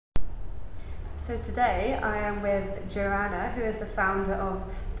So today I am with Joanna, who is the founder of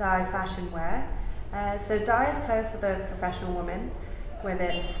Dye Fashion Wear. So Dye is clothes for the professional woman with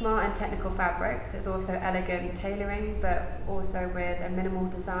its smart and technical fabrics. It's also elegant tailoring, but also with a minimal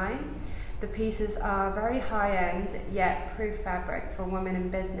design. The pieces are very high-end, yet proof fabrics for women in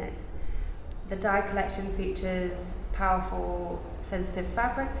business. The Dye collection features powerful, sensitive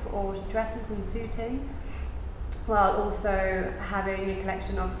fabrics for all dresses and suiting, while also having a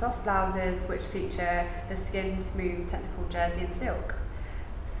collection of soft blouses which feature the skin smooth technical jersey and silk.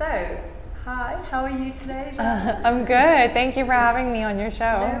 So, hi, how are you today, Joanna? I'm good. Thank you for having me on your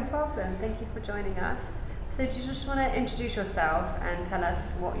show. No problem. Thank you for joining us. So do you just want to introduce yourself and tell us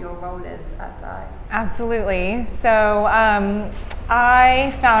what your role is at Dye? Absolutely. So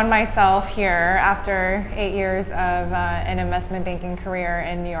I found myself here after 8 years of an investment banking career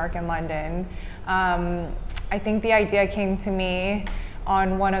in New York and London. I think the idea came to me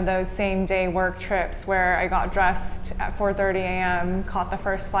on one of those same day work trips where I got dressed at 4:30 a.m., caught the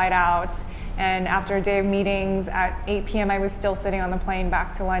first flight out, and after a day of meetings at 8 p.m. I was still sitting on the plane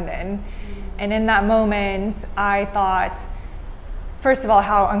back to London. And in that moment, I thought, first of all,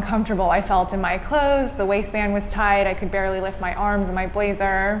 how uncomfortable I felt in my clothes. The waistband was tight, I could barely lift my arms in my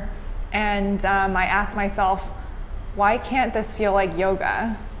blazer. And I asked myself, why can't this feel like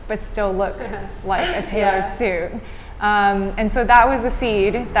yoga, but still look like a tailored suit? And so that was the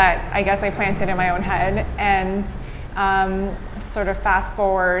seed that I guess I planted in my own head. And sort of fast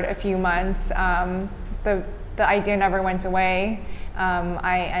forward a few months, the idea never went away.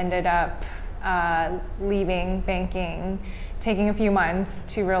 I ended up leaving banking, taking a few months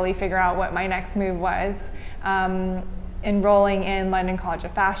to really figure out what my next move was, enrolling in London College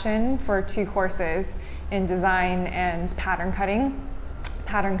of Fashion for 2 courses in design and pattern cutting.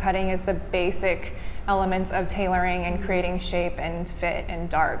 Pattern cutting is the basic elements of tailoring and creating shape and fit and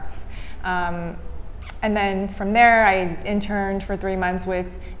darts. And then from there, I interned for 3 months with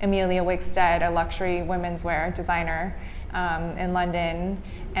Amelia Wickstead, a luxury women's wear designer in London,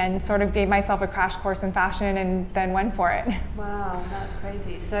 and sort of gave myself a crash course in fashion and then went for it. Wow, that's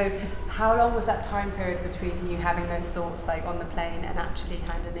crazy. So how long was that time period between you having those thoughts like on the plane and actually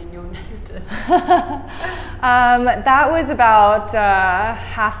handing in your notice? That was about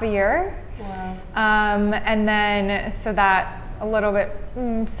half a year. Wow. And then, so that a little bit,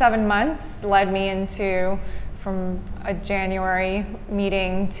 7 months led me into from a January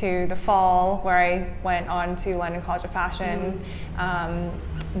meeting to the fall where I went on to London College of Fashion,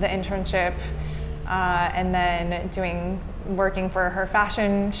 the internship, and then working for her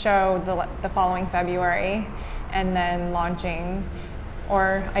fashion show the following February, and then launching,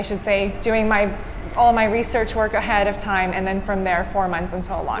 or I should say doing all my research work ahead of time, and then from there 4 months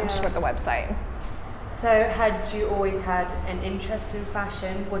until launch with the website. So had you always had an interest in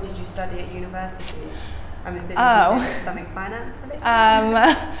fashion? What did you study at university? I'm assuming you did something finance related?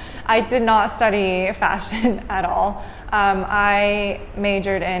 I did not study fashion at all. I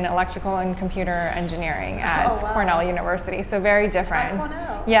majored in electrical and computer engineering at Cornell University, so very different.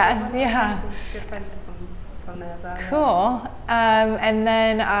 Cornell? Yes, yeah. Some good friends from there as well. Cool. And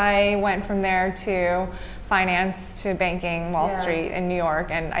then I went from there to finance, to banking, Wall Street in New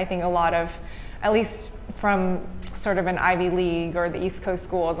York, and I think a lot of, at least from sort of an Ivy League or the East Coast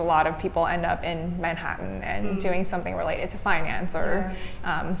schools, a lot of people end up in Manhattan and doing something related to finance or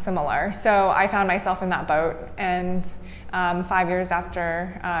similar. So I found myself in that boat, and 5 years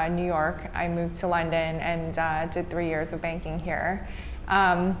after New York, I moved to London and did 3 years of banking here.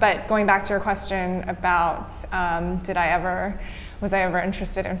 But going back to your question about was I ever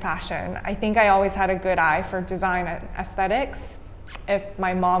interested in fashion? I think I always had a good eye for design aesthetics. If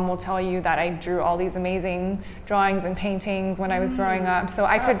my mom will tell you that I drew all these amazing drawings and paintings when I was growing up, so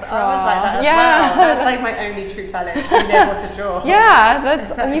I could draw. I was like that as well. That's like my only true talent, being able to draw.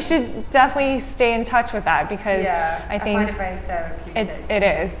 Yeah, you should definitely stay in touch with that, because I think find it very therapeutic. It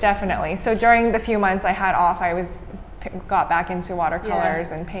is, definitely. So during the few months I had off, I got back into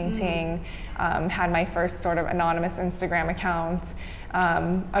watercolors and painting, had my first sort of anonymous Instagram account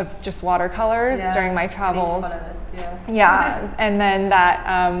of just watercolors during my travels. And then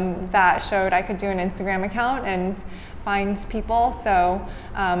that showed I could do an Instagram account and find people. So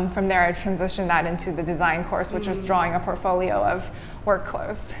from there I transitioned that into the design course, which was drawing a portfolio of work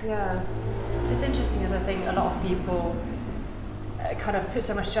clothes. Yeah, it's interesting, as I think a lot of people kind of put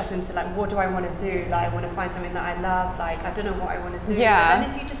so much stress into like, what do I want to do? Like, I want to find something that I love. Like, I don't know what I want to do. Yeah. And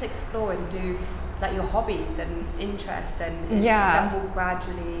then if you just explore and do like your hobbies and interests, and that will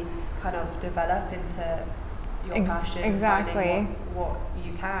gradually kind of develop into your passion. Exactly. What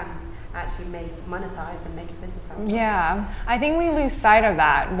you can. actually monetize and make a business out of it. Yeah, I think we lose sight of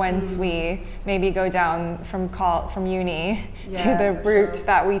that once we maybe go down from uni to the route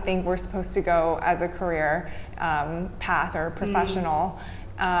that we think we're supposed to go as a career path or professional.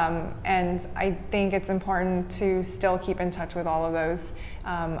 And I think it's important to still keep in touch with all of those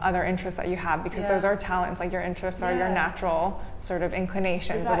other interests that you have, because those are talents. Like your interests are your natural sort of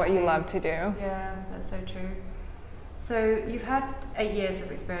inclinations of what you love to do. Yeah, that's so true. So you've had 8 years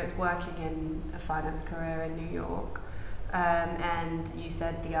of experience working in a finance career in New York, and you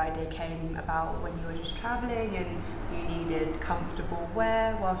said the idea came about when you were just traveling and you needed comfortable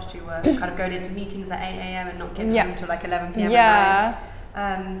wear whilst you were kind of going into meetings at 8 a.m. and not getting home until like 11 p.m. at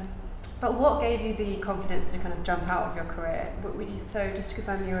night. But what gave you the confidence to kind of jump out of your career? So just to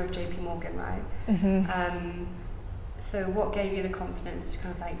confirm, you were with JP Morgan, right? Mm-hmm. So what gave you the confidence to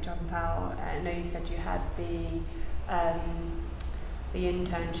kind of like jump out? I know you said you had the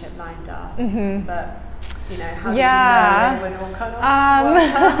internship lined up, but you know, how did you know it would all kind of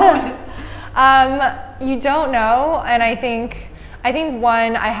work out? You don't know, and I think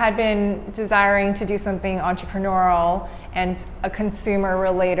one, I had been desiring to do something entrepreneurial and a consumer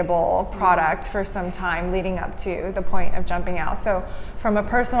relatable product for some time leading up to the point of jumping out. So from a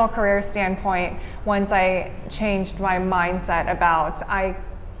personal career standpoint, once I changed my mindset about I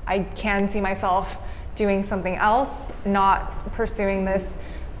can see myself doing something else, not pursuing this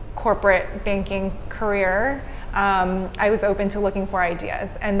corporate banking career, I was open to looking for ideas.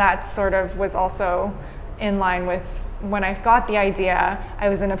 And that sort of was also in line with when I got the idea, I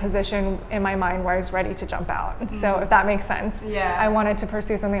was in a position in my mind where I was ready to jump out. So if that makes sense, I wanted to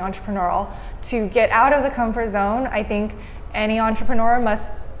pursue something entrepreneurial. To get out of the comfort zone, I think any entrepreneur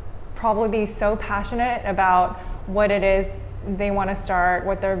must probably be so passionate about what it is they want to start,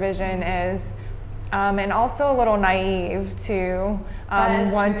 what their vision is, and also a little naive to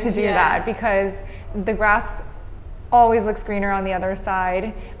want to do that, because the grass always looks greener on the other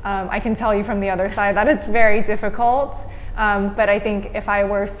side. I can tell you from the other side that it's very difficult, but I think if I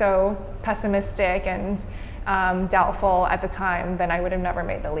were so pessimistic and doubtful at the time, then I would have never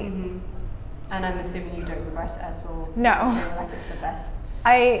made the leap. And I'm assuming you don't regret it at all. No. You feel like it's the best.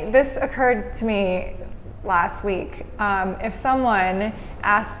 This occurred to me last week. If someone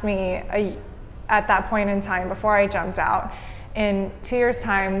asked me at that point in time, before I jumped out, in 2 years'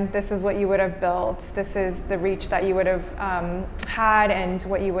 time, this is what you would have built, this is the reach that you would have had and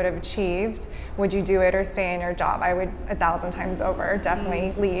what you would have achieved, would you do it or stay in your job? I would 1,000 times over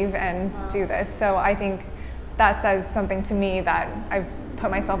definitely leave and do this. So I think that says something to me that I've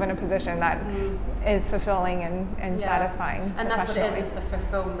put myself in a position that is fulfilling and satisfying. And that's what it is, it's the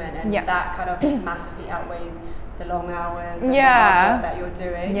fulfillment, and that kind of massively outweighs the long hours and the hard work that you're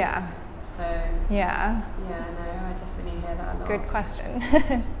doing. So no, I definitely hear that a lot. Good question.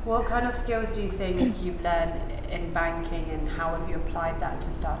 What kind of skills do you think you've learned in banking, and how have you applied that to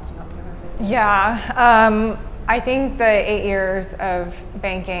starting up your own business? I think the 8 years of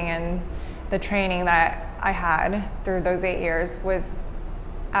banking and the training that I had through those 8 years was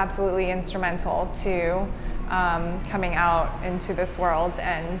absolutely instrumental to coming out into this world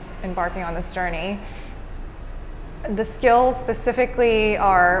and embarking on this journey. The skills specifically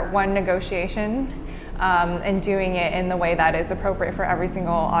are, one, negotiation, and doing it in the way that is appropriate for every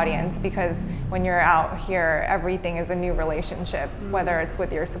single audience, because when you're out here, everything is a new relationship, whether it's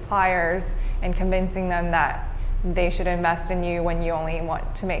with your suppliers and convincing them that they should invest in you when you only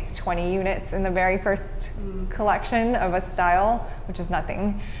want to make 20 units in the very first collection of a style, which is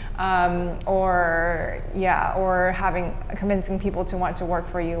nothing. Or convincing people to want to work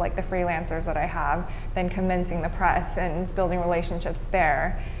for you, like the freelancers that I have, then convincing the press and building relationships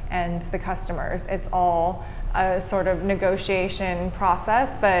there and the customers. It's all a sort of negotiation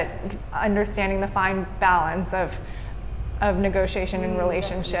process, but understanding the fine balance of negotiation and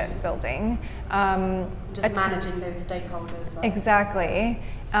relationship building. Just managing those stakeholders, right? Exactly.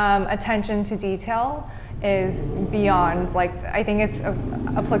 Attention to detail is beyond, like, I think it's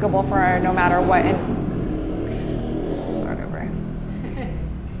applicable for no matter what. Start over.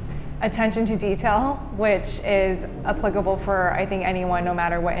 Attention to detail, which is applicable for, I think, anyone, no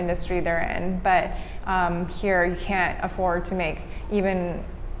matter what industry they're in. But here you can't afford to make even,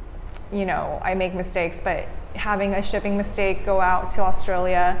 I make mistakes, but having a shipping mistake go out to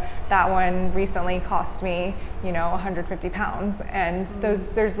Australia, that one recently cost me, 150 pounds. And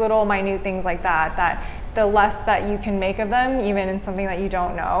there's little minute things like that the less that you can make of them, even in something that you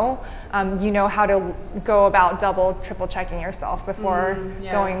don't know, you know how to go about double, triple checking yourself before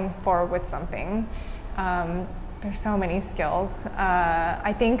going forward with something. There's so many skills.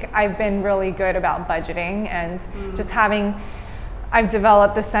 I think I've been really good about budgeting and just having I've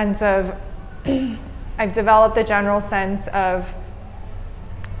developed the sense of, I've developed the general sense of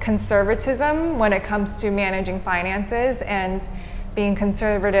conservatism when it comes to managing finances and being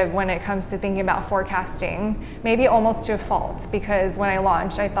conservative when it comes to thinking about forecasting, maybe almost to a fault, because when I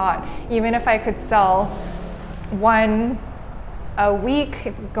launched, I thought even if I could sell 1 a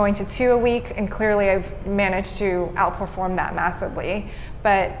week, going to 2 a week, and clearly I've managed to outperform that massively.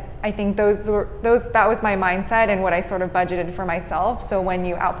 But I think that was my mindset and what I sort of budgeted for myself. So when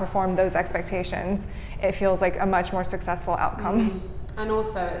you outperform those expectations, it feels like a much more successful outcome. And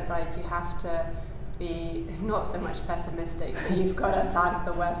also it's like you have to be not so much pessimistic, but you've got to plan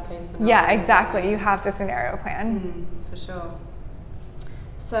for the worst case scenario. Yeah, exactly. You have to scenario plan. For sure.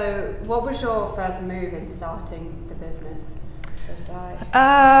 So what was your first move in starting the business of Dye?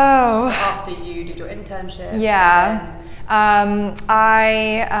 Oh. So after you did your internship? Yeah.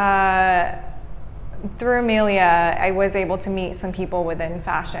 Through Amelia, I was able to meet some people within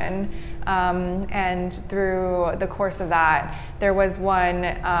fashion. And through the course of that, there was one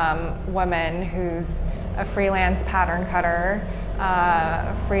woman who's a freelance pattern cutter,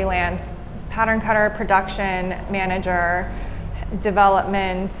 production manager,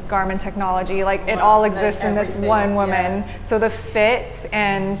 development, garment technology, like it all exists in this one woman. Yeah. So the fit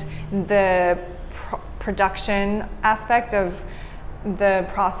and the production aspect of the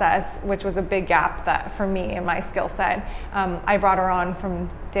process, which was a big gap that for me and my skill set, I brought her on from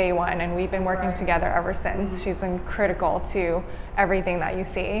day one, and we've been working together ever since. She's been critical to everything that you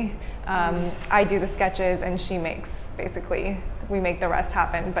see. I do the sketches and she makes, basically, we make the rest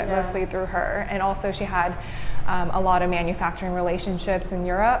happen, but mostly through her. And also she had a lot of manufacturing relationships in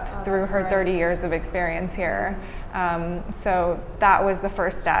Europe through her 30 years of experience here. So that was the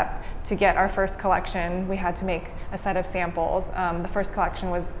first step. To get our first collection, we had to make a set of samples. The first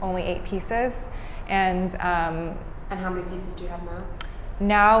collection was only 8 pieces. And how many pieces do you have now?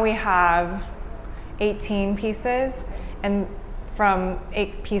 Now we have 18 pieces, and from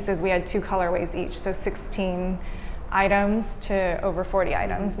 8 pieces we had 2 colorways each, so 16 items to over 40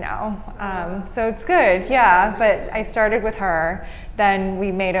 items now. So it's good, yeah. But I started with her. Then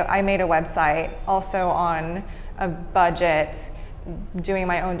I made a website also on a budget, doing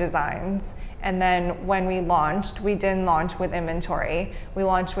my own designs. And then when we launched, we didn't launch with inventory. We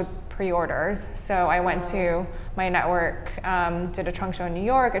launched with pre-orders. So I went to my network, did a trunk show in New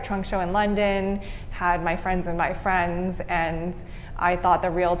York, a trunk show in London, had my friends and my friends, and I thought the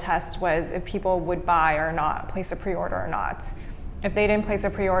real test was if people would buy or not, place a pre-order or not. If they didn't place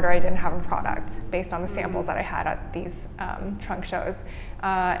a pre-order, I didn't have a product based on the samples that I had at these trunk shows.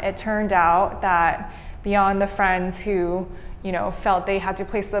 It turned out that beyond the friends who felt they had to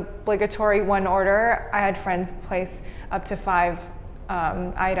place the obligatory 1 order, I had friends place up to 5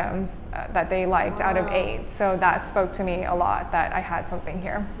 items that they liked out of 8. So that spoke to me a lot that I had something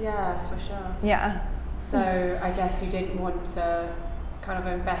here. Yeah, for sure. Yeah. So I guess you didn't want to kind of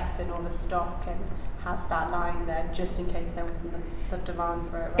invest in all the stock and have that line there just in case there wasn't the demand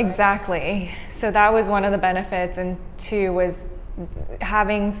for it, right? Exactly. So that was one of the benefits, and 2 was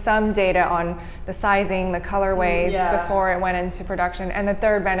having some data on the sizing, the colorways before it went into production. And the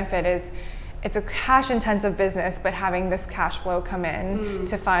third benefit is it's a cash intensive business, but having this cash flow come in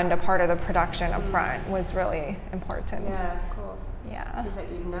to fund a part of the production up front was really important. Yeah, of course. Yeah. Seems like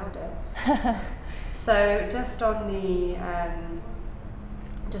you've nailed it. So just on the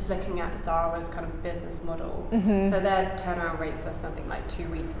just looking at Zara's kind of business model, so their turnaround rates are something like 2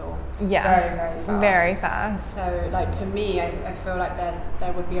 weeks or very, very fast. Very fast. So like to me, I feel like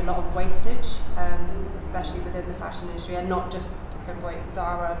there would be a lot of wastage, especially within the fashion industry, and not just to pinpoint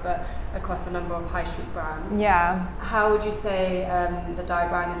Zara, but across a number of high street brands. Yeah. How would you say the Dye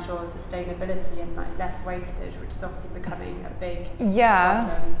brand ensures sustainability and like less wastage, which is obviously becoming a big problem?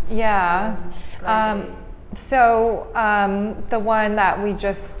 Globally? So the one that we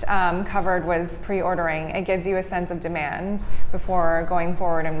just covered was pre-ordering. It gives you a sense of demand before going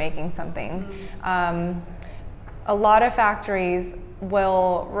forward and making something. A lot of factories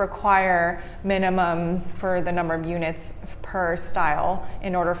will require minimums for the number of units per style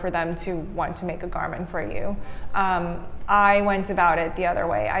in order for them to want to make a garment for you. I went about it the other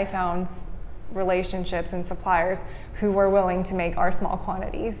way. I found relationships and suppliers who were willing to make our small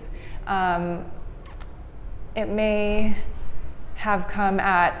quantities. It may have come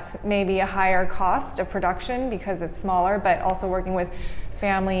at maybe a higher cost of production because it's smaller, but also working with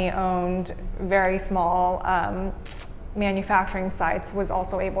family-owned, very small manufacturing sites was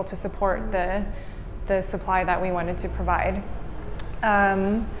also able to support the supply that we wanted to provide.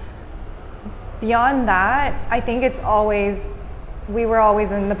 Beyond that, I think we were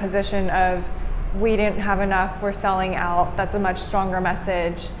always in the position of we didn't have enough, we're selling out. That's a much stronger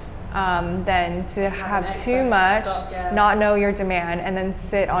message than to have too much, stock, not know your demand, and then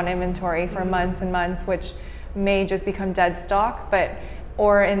sit on inventory for months and months, which may just become dead stock,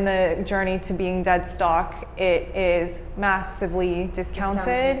 or in the journey to being dead stock, it is massively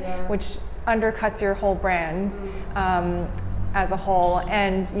discounted, which undercuts your whole brand as a whole.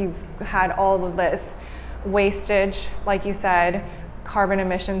 And you've had all of this wastage, like you said, carbon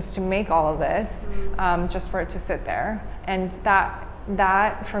emissions to make all of this, just for it to sit there. And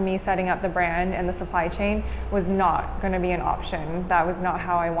that for me, setting up the brand and the supply chain was not going to be an option. That was not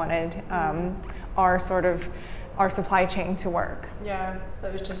how I wanted our supply chain to work. Yeah, so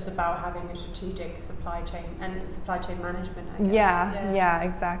it was just about having a strategic supply chain and supply chain management, I guess. Yeah,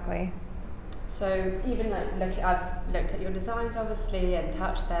 exactly. So even I've looked at your designs obviously and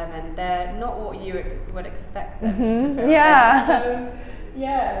touched them, and they're not what you would expect them to feel.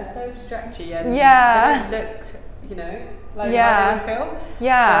 Yeah. So stretchy and they don't look, like how they would feel.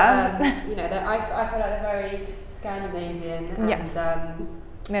 Yeah. But, I feel like they're very Scandinavian and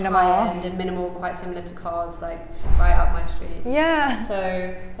minimal. High-end and minimal, quite similar to cars, like right up my street. Yeah.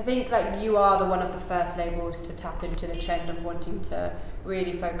 So I think like you are one of the first labels to tap into the trend of wanting to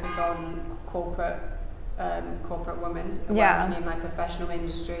really focus on corporate women working in like professional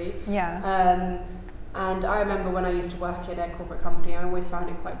industry. Yeah. And I remember when I used to work in a corporate company, I always found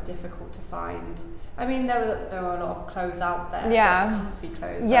it quite difficult to find. I mean, there were a lot of clothes out there, comfy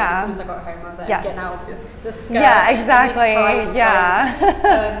clothes. Yeah. Like, as soon as I got home, I was like, getting out of the skirt. Yeah, exactly.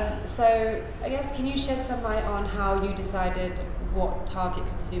 Yeah. So I guess, can you shed some light on how you decided what target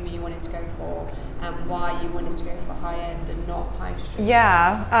consumer you wanted to go for and why you wanted to go for high end and not high street?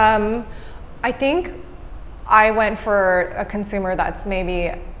 Yeah. I think I went for a consumer that's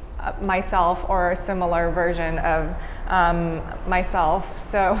maybe myself or a similar version of myself.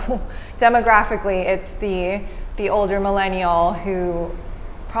 So demographically, it's the older millennial who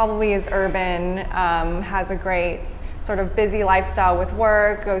probably is urban, has a great sort of busy lifestyle with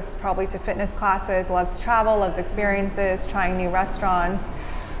work, goes probably to fitness classes, loves travel, loves experiences, trying new restaurants,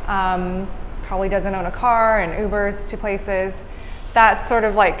 probably doesn't own a car and Ubers to places. That's sort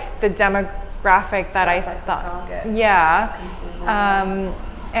of like the demographic that I thought. Target. Yeah.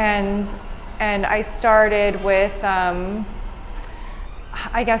 And I started with, I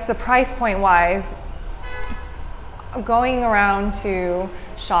guess the price point wise, going around to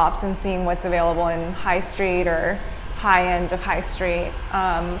shops and seeing what's available in high street or high end of high street.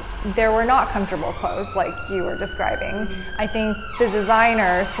 There were not comfortable clothes like you were describing. I think the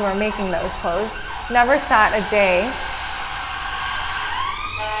designers who are making those clothes never sat a day.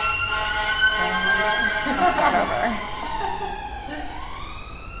 I'll start over.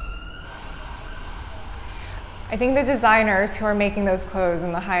 I think the designers who are making those clothes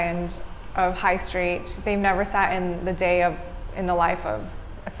in the high end of high street, they've never sat in the life of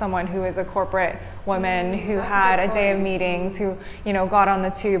someone who is a corporate woman who had a day of meetings, who got on the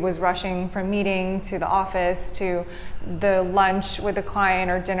tube, was rushing from meeting to the office to the lunch with a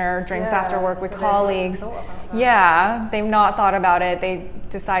client or dinner, drinks after work with colleagues. They've not thought about it. They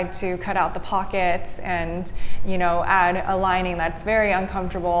decide to cut out the pockets and add a lining that's very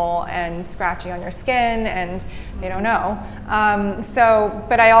uncomfortable and scratchy on your skin, and they don't know.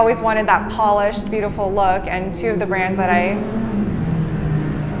 But I always wanted that polished, beautiful look, and two of the brands that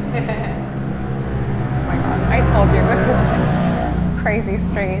oh my god, I told you, this is like crazy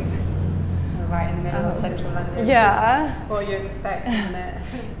street. Right in the middle of central London. Yeah. What you expect, isn't it?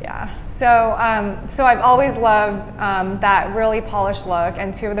 Yeah. So I've always loved that really polished look,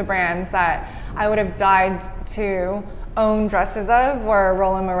 and two of the brands that I would have died to own dresses of were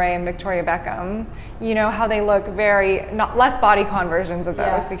Roland Mouret and Victoria Beckham. You know how they look less bodycon versions of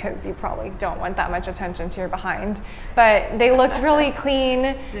those because you probably don't want that much attention to your behind. But they looked really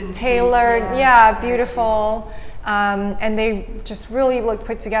clean, tailored, beautiful. And they just really looked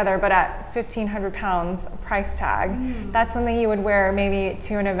put together, but at £1,500 price tag, that's something you would wear maybe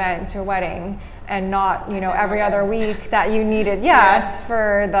to an event, to a wedding, and not, every other week that you needed, it's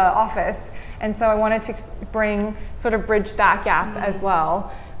for the office. And so I wanted to bridge that gap as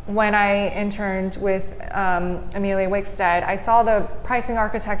well. When I interned with Amelia Wickstead, I saw the pricing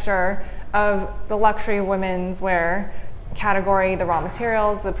architecture of the luxury women's wear category, the raw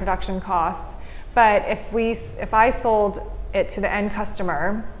materials, the production costs. But if I sold it to the end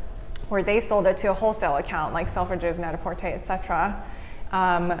customer, or they sold it to a wholesale account like Selfridges, Net-a-Porter, etc.,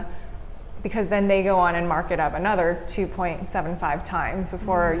 because then they go on and mark it up another 2.75 times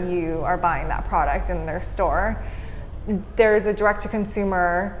before you are buying that product in their store. There's a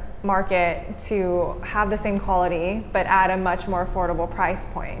direct-to-consumer market to have the same quality but at a much more affordable price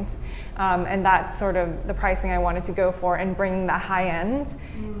point. And that's sort of the pricing I wanted to go for, and bring that high end,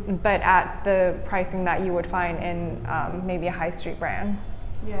 but at the pricing that you would find in maybe a high street brand.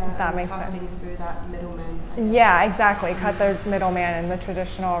 Yeah, if that makes cutting sense. through that middleman. I guess. Yeah, exactly. Cut the middleman in the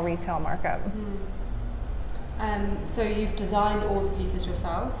traditional retail markup. So you've designed all the pieces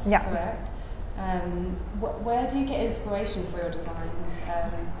yourself, Yeah. correct? Where do you get inspiration for your designs?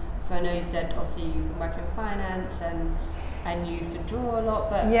 So I know you said obviously you work in finance and you used to draw a lot,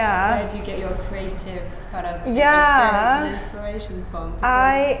 but where do you get your creative kind of experience and inspiration from?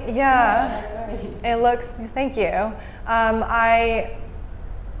 It looks, thank you.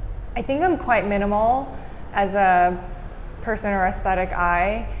 I think I'm quite minimal as a person or aesthetic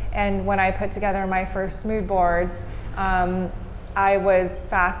eye, and when I put together my first mood boards, I was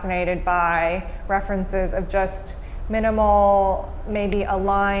fascinated by references of just minimal, maybe a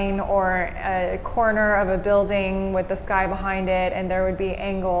line or a corner of a building with the sky behind it, and there would be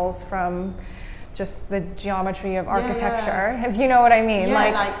angles from just the geometry of architecture, if you know what I mean. Yeah,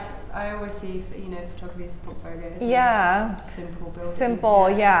 like I always see, photography as a portfolio. Just simple buildings. Simple,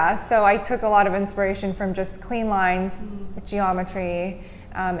 So I took a lot of inspiration from just clean lines, geometry,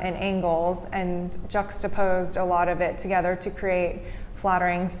 and angles, and juxtaposed a lot of it together to create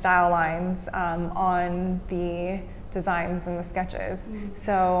flattering style lines on the designs and the sketches.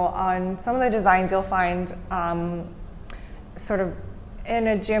 So on some of the designs you'll find sort of in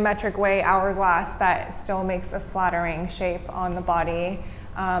a geometric way hourglass that still makes a flattering shape on the body.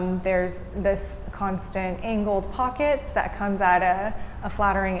 There's this constant angled pockets that comes at a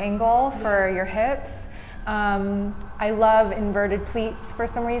flattering angle for your hips. I love inverted pleats for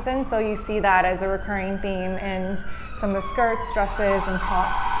some reason, so you see that as a recurring theme in some of the skirts, dresses, and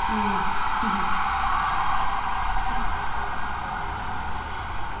tops.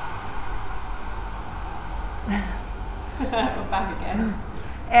 We're back again.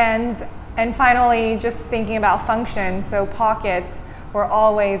 And finally, just thinking about function, so pockets were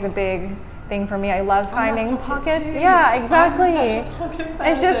always a big thing for me. I love finding pockets. Too. Yeah, exactly.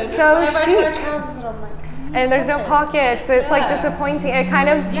 It's just so chic. And there's no pockets. It's like disappointing. It kind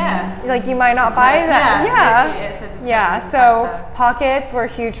of like you might not buy that. So pockets were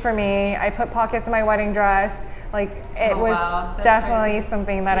huge for me. I put pockets in my wedding dress. Like it was definitely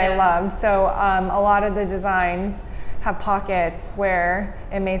something that I loved. So a lot of the designs have pockets where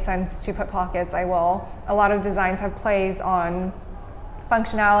it made sense to put pockets. A lot of designs have plays on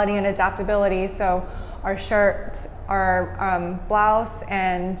functionality and adaptability. So our shirt, our blouse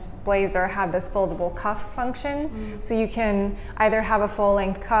and blazer have this foldable cuff function. So you can either have a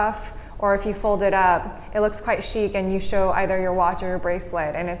full-length cuff, or if you fold it up, it looks quite chic and you show either your watch or your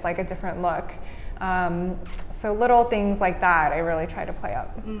bracelet, and it's like a different look. So little things like that I really try to play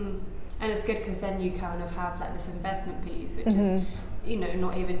up. And it's good because then you kind of have like this investment piece, which is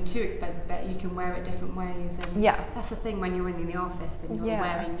not even too expensive, but you can wear it different ways. And that's the thing when you're in the office and you're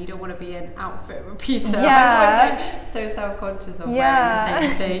wearing, you don't want to be an outfit repeater. So self-conscious of wearing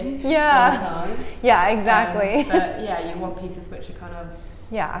the same thing all the time. Yeah, exactly. But you want pieces which are kind of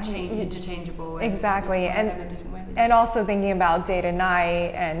interchangeable. Exactly. And them in different ways. And also thinking about day to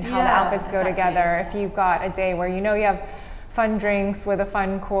night and how the outfits go together. If you've got a day where you have fun drinks with a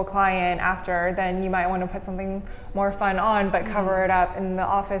fun, cool client after, then you might want to put something more fun on, but cover it up in the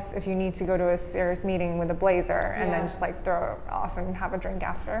office if you need to go to a serious meeting with a blazer, and then just like throw it off and have a drink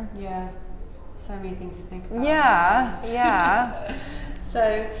after. Yeah, so many things to think about.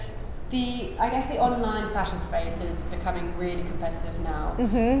 So I guess the online fashion space is becoming really competitive now,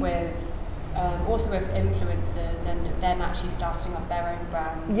 with also with influencers and them actually starting up their own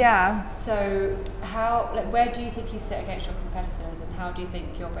brands. So where do you think you sit against your competitors, and how do you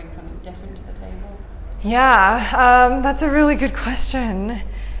think you'll bring something different to the table? That's a really good question.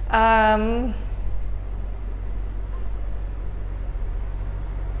 I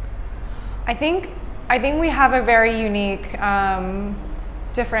think we have a very unique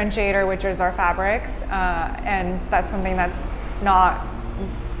differentiator, which is our fabrics, and that's something that's not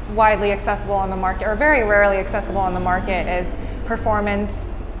widely accessible on the market, or very rarely accessible on the market, is performance,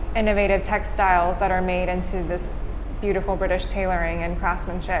 innovative textiles that are made into this beautiful British tailoring and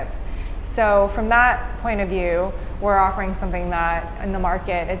craftsmanship. So from that point of view, we're offering something that in the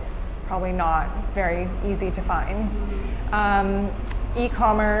market it's probably not very easy to find.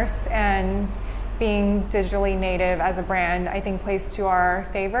 E-commerce and being digitally native as a brand, I think, plays to our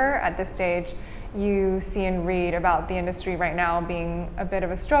favor at this stage. You see and read about the industry right now being a bit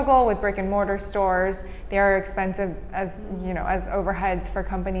of a struggle with brick and mortar stores. They are expensive as overheads for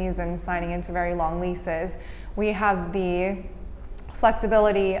companies and signing into very long leases. We have the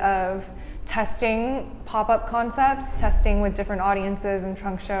flexibility of testing pop-up concepts, testing with different audiences and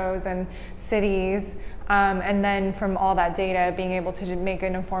trunk shows and cities, and then from all that data being able to make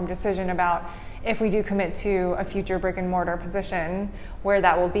an informed decision about if we do commit to a future brick and mortar position, where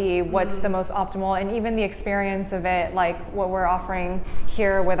that will be, what's the most optimal, and even the experience of it, like what we're offering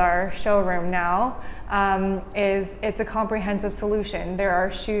here with our showroom now, is it's a comprehensive solution. There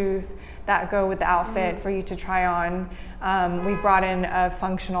are shoes that go with the outfit for you to try on. We brought in a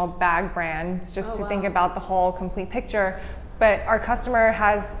functional bag brand just to think about the whole complete picture, but our customer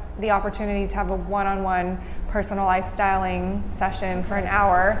has the opportunity to have a one-on-one personalized styling session for an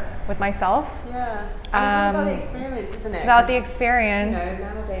hour with myself. Yeah, and it's all about the experience, isn't it? It's about the experience. You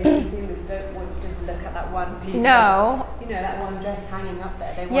know, nowadays consumers don't want to just look at that one piece. No. Of, you know, that one dress hanging up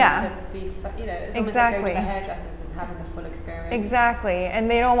there. They want it to be, you know, as long as they go to the hairdressers and having the full experience. Exactly, and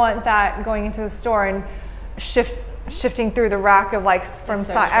they don't want that going into the store and shifting through the rack of like from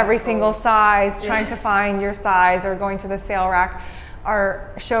every single size, trying to find your size, or going to the sale rack.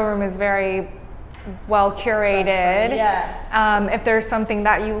 Our showroom is very well curated. If there's something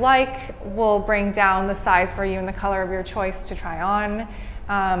that you like, we'll bring down the size for you and the color of your choice to try on.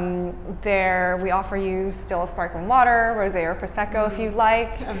 There we offer you still sparkling water, rosé or prosecco if you'd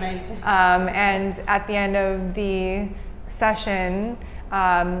like. Amazing. And at the end of the session,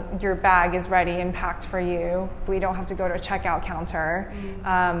 your bag is ready and packed for you. We don't have to go to a checkout counter.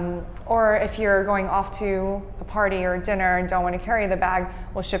 Or if you're going off to a party or dinner and don't want to carry the bag,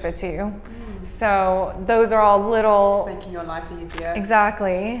 we'll ship it to you. So those are all little... Just making your life easier.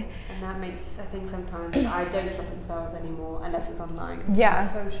 Exactly. And that makes, I think sometimes, I don't shop in stores anymore unless it's online. Yeah.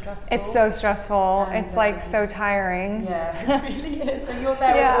 It's so stressful. It's so stressful. And it's like so tiring. Yeah, it really is. When you're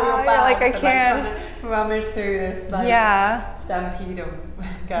there with all your bags, like I can't trying to rummage through this like stampede of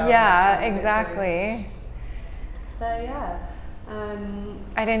girls. Yeah, exactly. So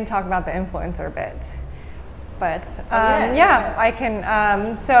I didn't talk about the influencer bit, but I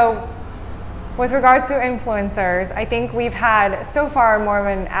can. So with regards to influencers, I think we've had so far more of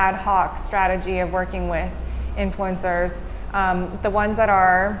an ad hoc strategy of working with influencers. The ones that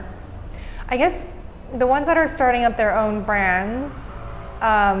are, I guess, the ones that are starting up their own brands,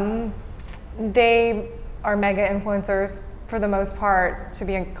 they are mega influencers for the most part, to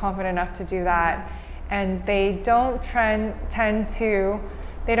be confident enough to do that, and they don't tend to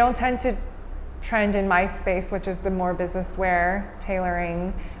trend in my space, which is the more business wear,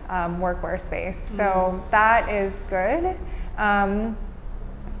 tailoring, workwear space. So that is good.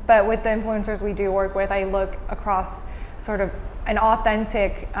 But with the influencers we do work with, I look across sort of an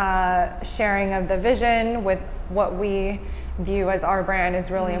authentic sharing of the vision with what we view as our brand is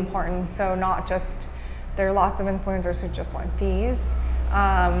really important. So not just, there are lots of influencers who just want fees.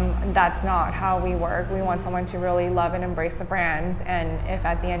 That's not how we work. We want someone to really love and embrace the brand, and if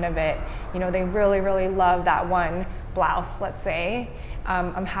at the end of it, you know, they really, really love that one blouse, let's say,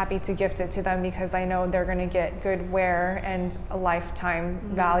 I'm happy to gift it to them because I know they're going to get good wear and a lifetime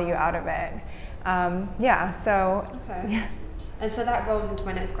value out of it. And so that rolls into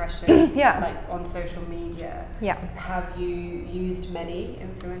my next question. Like on social media. Have you used many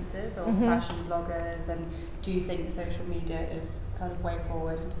influencers or fashion bloggers, and do you think social media is kind of way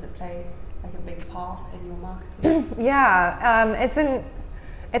forward, and does it play like a big part in your marketing?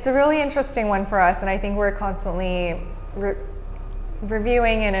 It's a really interesting one for us, and I think we're constantly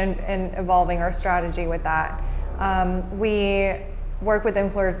reviewing and evolving our strategy with that. We work with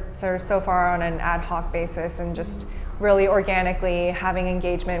influencers so far on an ad hoc basis and just really organically having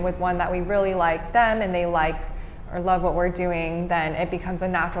engagement with one that we really like them and they like or love what we're doing, then it becomes a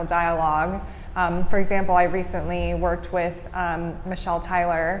natural dialogue. For example, I recently worked with Michelle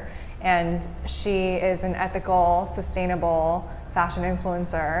Tyler, and she is an ethical, sustainable fashion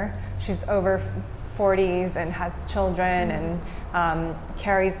influencer. She's over 40s and has children and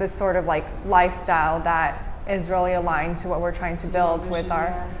carries this sort of like lifestyle that is really aligned to what we're trying to build with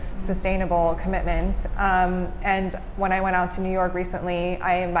our sustainable commitment. And when I went out to New York recently,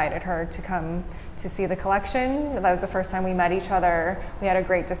 I invited her to come to see the collection. That was the first time we met each other. We had a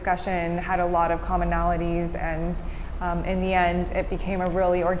great discussion, had a lot of commonalities, and in the end, it became a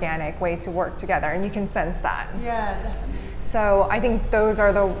really organic way to work together, and you can sense that. Yeah, definitely. So I think those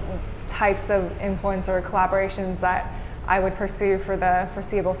are the types of influencer collaborations that I would pursue for the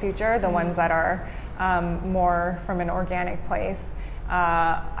foreseeable future, the ones that are more from an organic place.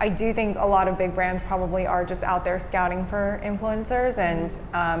 I do think a lot of big brands probably are just out there scouting for influencers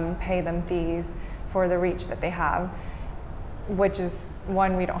and pay them fees for the reach that they have, which is,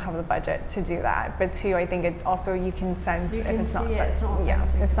 one, we don't have the budget to do that, but two, I think it also, you can sense if it's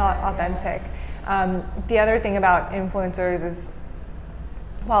not authentic. The other thing about influencers is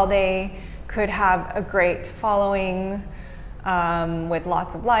while they could have a great following with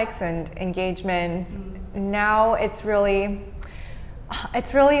lots of likes and engagement, now it's really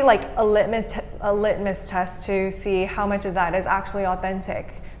like a litmus test to see how much of that is actually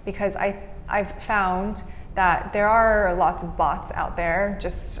authentic, because I've found that there are lots of bots out there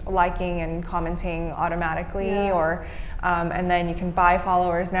just liking and commenting automatically, or and then you can buy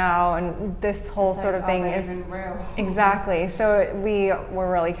followers now, and this whole sort of thing is even real? Exactly. So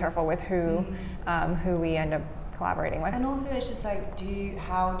we're really careful with who we end up collaborating with. And also, it's just like,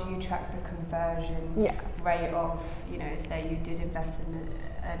 how do you track the conversion rate of, say you did invest in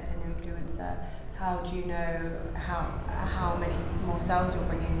an influencer? How do you know how many more sales you're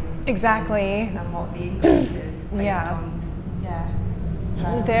bringing in? Exactly. And what the increase is based on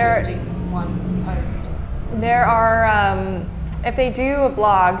posting one post. There are, if they do a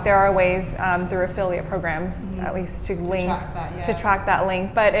blog, there are ways through affiliate programs, at least to track that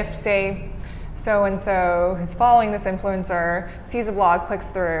link. But if, say, so-and-so who's following this influencer sees a blog,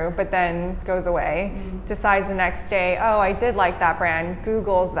 clicks through, but then goes away, decides the next day, oh, I did like that brand,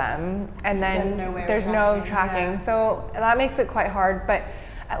 Googles them, and then there's no tracking. So that makes it quite hard, but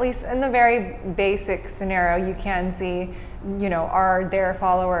at least in the very basic scenario, you can see, are there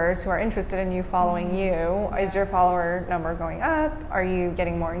followers who are interested in you following you? Is your follower number going up? Are you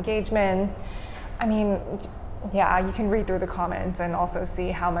getting more engagement? I mean, you can read through the comments and also see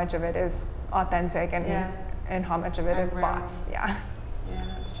how much of it is authentic and how much of it is bots. Yeah,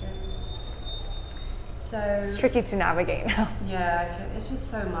 that's true. So it's tricky to navigate now. Yeah, it's just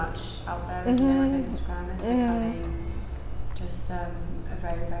so much out there, with Instagram. It's becoming just a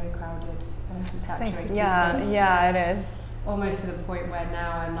very, very crowded and saturated space. Yeah, it is. Almost to the point where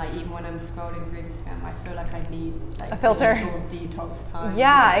now I'm like, even when I'm scrolling through Instagram, I feel like I need like a filter, detox time.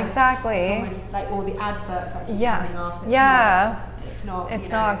 Yeah, exactly. It's almost like all the adverts that keep coming up. It's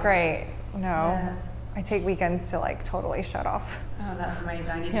not great. No, I take weekends to like totally shut off. Oh, that's amazing.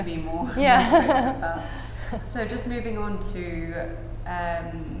 I need to be more. So just moving on to,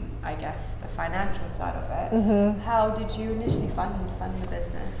 I guess, the financial side of it. How did you initially fund the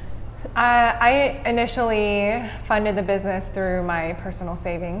business? I initially funded the business through my personal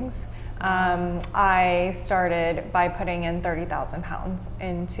savings. I started by putting in £30,000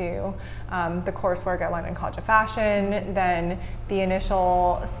 into the coursework at London College of Fashion, then the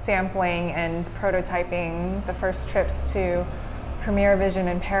initial sampling and prototyping, the first trips to Premier Vision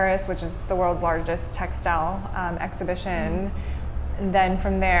in Paris, which is the world's largest textile exhibition. And then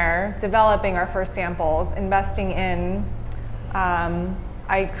from there, developing our first samples, investing in,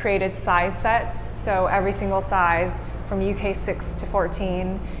 I created size sets, so every single size from UK 6 to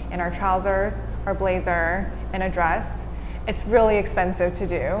 14 in our trousers, our blazer, and a dress. It's really expensive to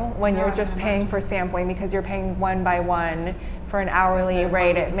do when you're just paying for sampling, because you're paying one by one for an hourly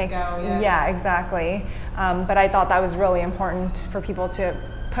rate. It makes, exactly. But I thought that was really important for people to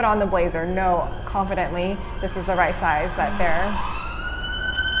put on the blazer, know confidently this is the right size that they're.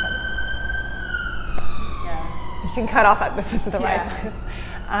 You can cut off at this is the right size.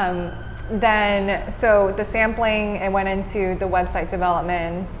 Then, so the sampling, it went into the website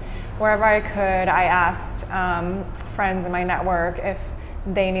development. Wherever I could, I asked friends in my network if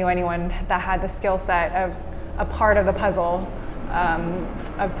they knew anyone that had the skill set of a part of the puzzle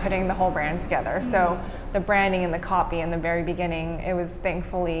of putting the whole brand together. So the branding and the copy in the very beginning, it was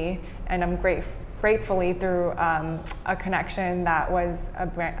thankfully, and I'm gratefully through a connection that was a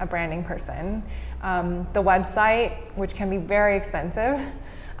branding person. The website, which can be very expensive,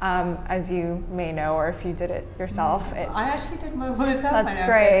 as you may know, or if you did it yourself. I actually did my myself. That's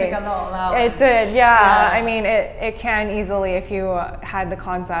great. It took a lot of hours. It did, yeah. I mean, it can easily, if you had the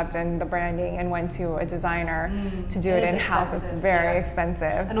concept and the branding and went to a designer to do it in-house, it's very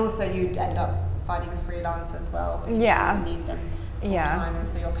expensive. And also you'd end up finding a freelance as well. You need them full-time, and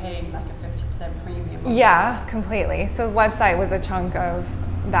so you're paying like a 50% premium. Yeah, completely. So the website was a chunk of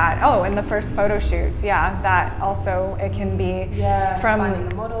that. Oh, and the first photo shoots, that also, it can be from finding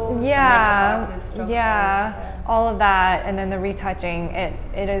the models, the all of that, and then the retouching,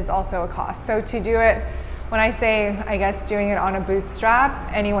 it is also a cost. So to do it, when I say, I guess, doing it on a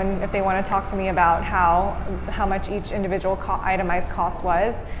bootstrap, anyone, if they want to talk to me about how much each individual itemized cost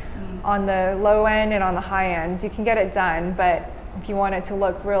was, on the low end and on the high end, you can get it done, but if you want it to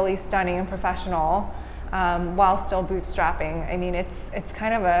look really stunning and professional, while still bootstrapping, I mean, it's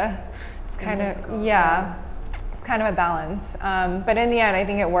kind of a balance. But in the end, I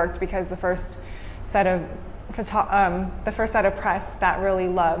think it worked, because the first set of press that really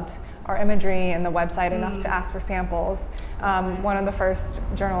loved our imagery and the website enough to ask for samples. One of the first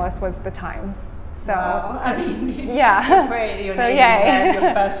journalists was the Times. So I mean, yeah. great. Your So name, yay.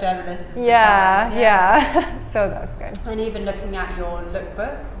 your first journalist. Yeah. So that was good. And even looking at your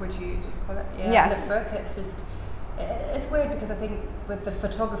lookbook, would you call it? Yeah, yes. Lookbook. It's just, it's weird because I think with the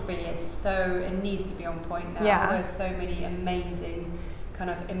photography, it needs to be on point now. Yeah. With so many amazing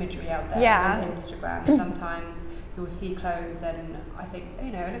kind of imagery out there. Yeah. With Instagram, sometimes you'll see clothes and I think,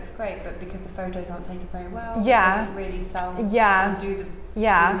 it looks great, but because the photos aren't taken very well, it doesn't really sell and do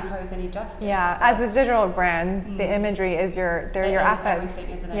the clothes any justice. Yeah, as a digital brand, the imagery is your assets.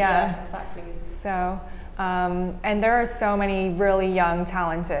 Isn't it? Yeah, exactly. So, and there are so many really young,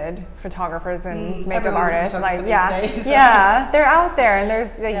 talented photographers and makeup artists. Like, they're out there, and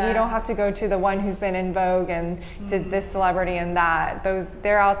there's you don't have to go to the one who's been in Vogue and did this celebrity and that.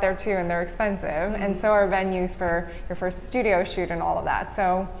 They're out there too, and they're expensive, and so are venues for your first studio shoot and all of that.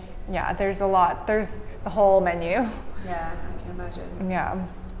 So, yeah, there's a lot. There's the whole menu. Yeah, I can imagine. Yeah.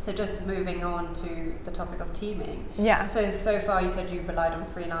 So just moving on to the topic of teaming. Yeah. So far you said you've relied on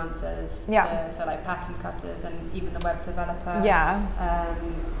freelancers. Yeah. So like pattern cutters and even the web developer. Yeah.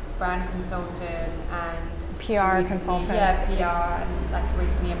 Brand consultant and PR consultant. Yeah, PR and like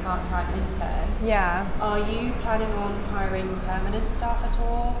recently a part-time intern. Yeah. Are you planning on hiring permanent staff at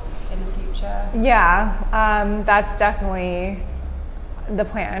all in the future? Yeah, that's definitely the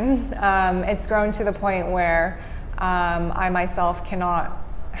plan. It's grown to the point where I myself cannot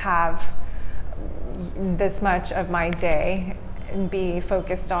have this much of my day be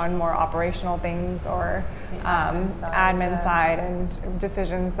focused on more operational things or admin side and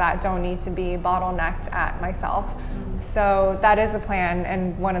decisions that don't need to be bottlenecked at myself. So that is the plan,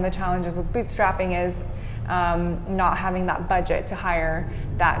 and one of the challenges with bootstrapping is not having that budget to hire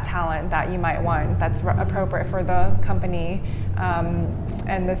that talent that you might want that's appropriate for the company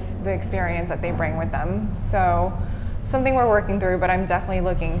and the experience that they bring with them. So something we're working through, but I'm definitely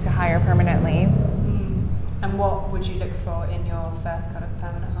looking to hire permanently. And what would you look for in your first kind of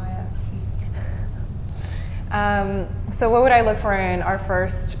permanent hire? So what would I look for in our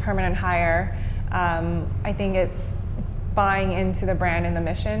first permanent hire? I think it's buying into the brand and the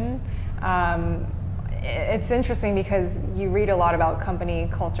mission. It's interesting because you read a lot about company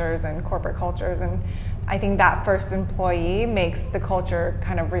cultures and corporate cultures, and I think that first employee makes the culture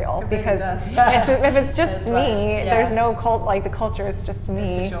kind of real, because if it's just me, there's no cult. Like the culture is just me.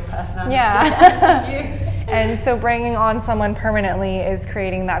 It's just your personality. Yeah. It's just you. And so bringing on someone permanently is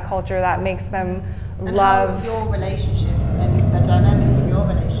creating that culture that makes them love how your relationship and the dynamics of your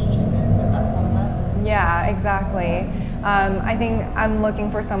relationship is with that one person. Yeah, exactly. I think I'm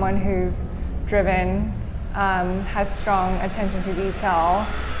looking for someone who's driven, has strong attention to detail.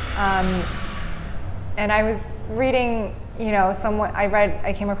 And I was reading,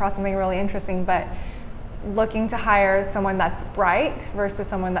 I came across something really interesting, but looking to hire someone that's bright versus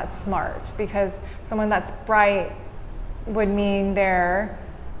someone that's smart, because someone that's bright would mean they're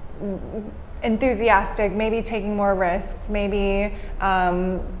enthusiastic, maybe taking more risks, maybe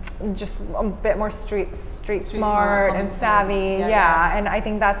just a bit more street smart and savvy. Yeah, and I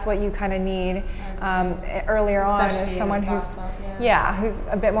think that's what you kind of need earlier especially on, is someone who's who's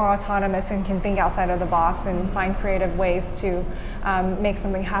a bit more autonomous and can think outside of the box and find creative ways to make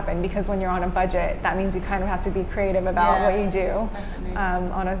something happen. Because when you're on a budget, that means you kind of have to be creative about what you do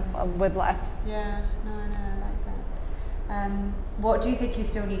with less. Yeah, no, I know, I like that. What do you think you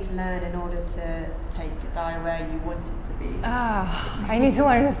still need to learn in order to take Dye where you want it to be? I need to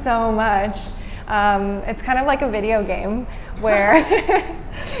learn so much. It's kind of like a video game where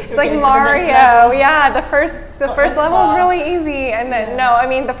it's like Mario. Yeah, the first level is really easy, and then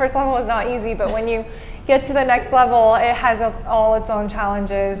the first level is not easy, but when you get to the next level, it has all its own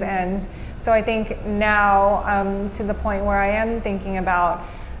challenges. And so I think now to the point where I am thinking about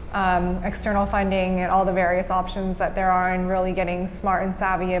external funding and all the various options that there are, and really getting smart and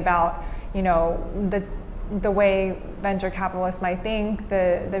savvy about the way venture capitalists might think,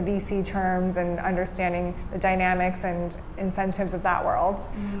 the VC terms, and understanding the dynamics and incentives of that world.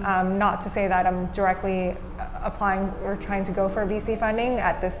 Not to say that I'm directly applying or trying to go for VC funding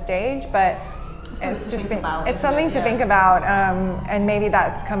at this stage, but it's something to think about, and maybe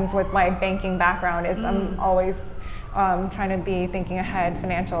that comes with my banking background. I'm always trying to be thinking ahead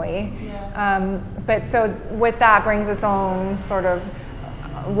financially. But so with that brings its own sort of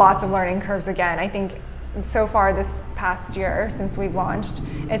lots of learning curves again. I think so far this past year, since we've launched,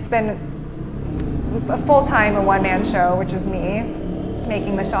 it's been a full-time, a one-man show, which is me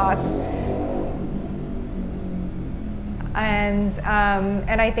making the shots. And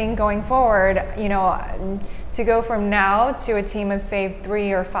I think going forward, to go from now to a team of say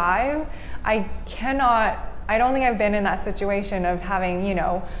 3 or 5, I don't think I've been in that situation of having,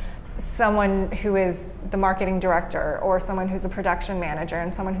 someone who is the marketing director or someone who's a production manager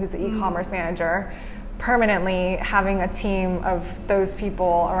and someone who's the e-commerce manager, permanently having a team of those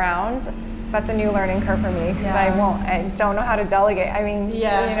people around, that's a new learning curve for me, because I don't know how to delegate. I mean,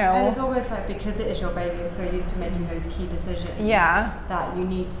 and it's almost like, because it is your baby, you're so used to making those key decisions that you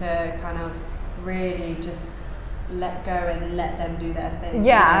need to kind of really just let go and let them do their thing.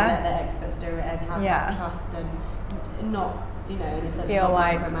 Let their experts do it and have that trust and not, in a sense, feel not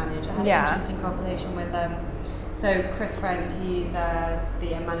like micromanage. I had an interesting conversation with so Chris Frank, he's the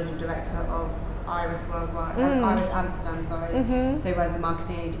managing director of Iris Worldwide, Iris Amsterdam, sorry. So he runs the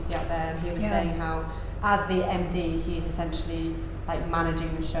marketing agency out there, and he was saying how, as the MD, he's essentially like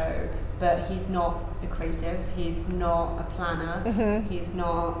managing the show, but he's not a creative, he's not a planner, he's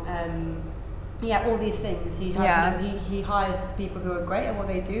not all these things. He has he hires people who are great at what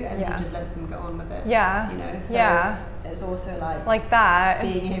they do, and he just lets them get on with it. So it's also like that,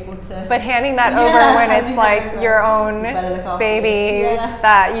 being able to, but handing that over when it's like your own baby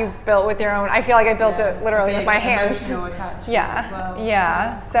that you built with your own. I feel like I built it literally with my hands.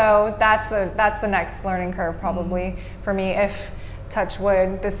 So that's the next learning curve probably for me. If, touch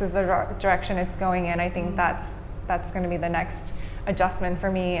wood, this is the direction it's going in, I think that's going to be the next adjustment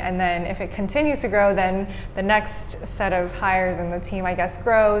for me. And then if it continues to grow, then the next set of hires in the team, I guess,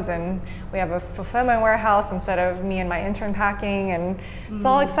 grows, and we have a fulfillment warehouse instead of me and my intern packing, and it's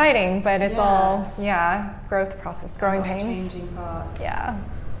all exciting, but it's all growth process, growing pains, changing parts.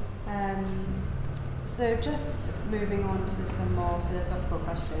 So just moving on to some more philosophical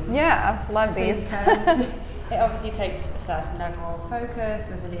questions. Love these. It obviously takes a certain level of focus,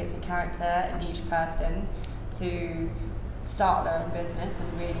 resilience, and character in each person to start their own business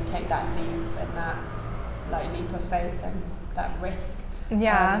and really take that leap and that leap of faith and that risk.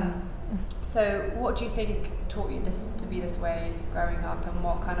 So what do you think taught you this to be this way growing up, and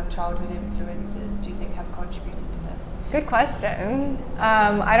what kind of childhood influences do you think have contributed to this? Good question.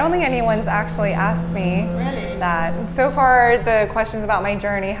 I don't think anyone's actually asked me that. So far, the questions about my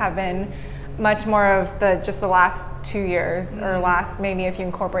journey have been much more of the last 2 years, or last, maybe if you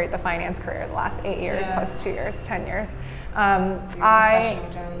incorporate the finance career, the last 8 years plus 2 years, 10 years. I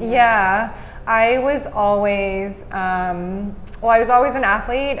was always, I was always an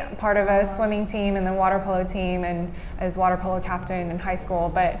athlete, part of a swimming team and the water polo team, and I was water polo captain in high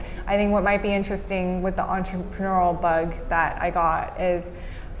school. But I think what might be interesting with the entrepreneurial bug that I got is,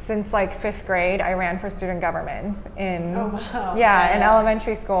 since like 5th grade, I ran for student government in in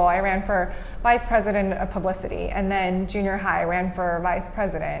elementary school. I ran for vice president of publicity, and then junior high I ran for vice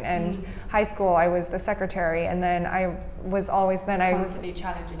president, and high school I was the secretary, and then I was always constantly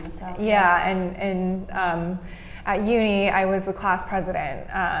challenging yourself. And at uni I was the class president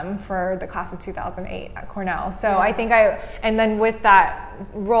for the class of 2008 at Cornell. So I think and then with that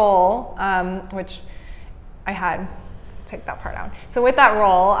role, which I had. Take that part out. So with that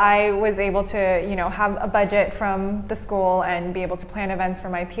role, I was able to, have a budget from the school and be able to plan events for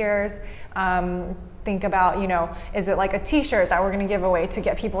my peers. Think about, is it like a t-shirt that we're going to give away to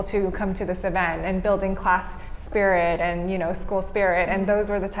get people to come to this event, and building class spirit and, school spirit. And those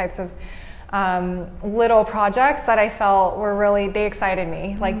were the types of little projects that I felt were really, they excited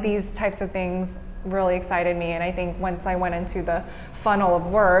me. Like these types of things really excited me, and I think once I went into the funnel of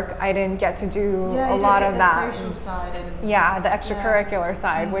work, I didn't get to do a lot of that. Social side and the extracurricular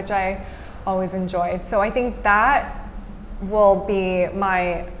side, which I always enjoyed. So I think that will be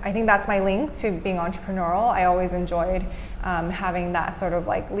I think that's my link to being entrepreneurial. I always enjoyed having that sort of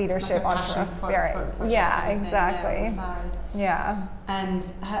like leadership, entrepreneurial spirit. Exactly. And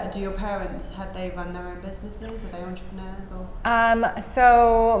do your parents, had they run their own businesses? Are they entrepreneurs or?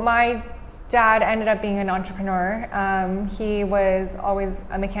 So my dad ended up being an entrepreneur. He was always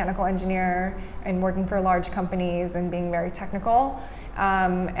a mechanical engineer and working for large companies and being very technical.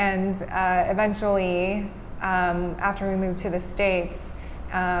 And eventually, after we moved to the States,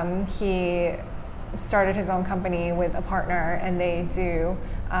 he started his own company with a partner, and they do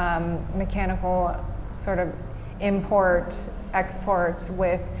mechanical sort of import, export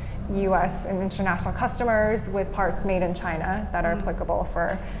with U.S. and international customers, with parts made in China that are applicable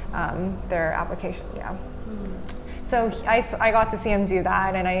for their application. So I got to see him do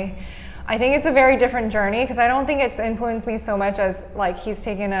that, and I think it's a very different journey, because I don't think it's influenced me so much as like he's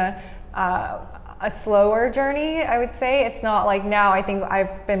taken a slower journey. I would say it's not like now. I think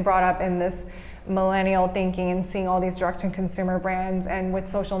I've been brought up in this millennial thinking and seeing all these direct-to-consumer brands, and with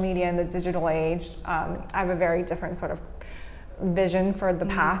social media and the digital age, I have a very different sort of vision for the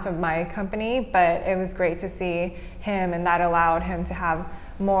path of my company. But it was great to see him, and that allowed him to have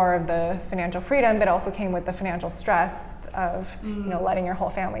more of the financial freedom, but also came with the financial stress of letting your whole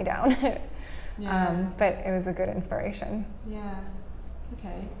family down. But it was a good inspiration. Yeah.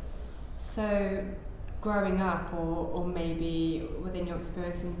 Okay. So growing up, or maybe within your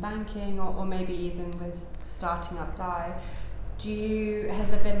experience in banking, or maybe even with starting up Dye, has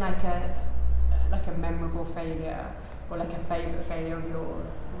there been like a memorable failure or like a favourite failure of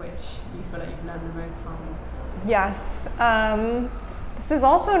yours which you feel like you've learned the most from? Yes. This is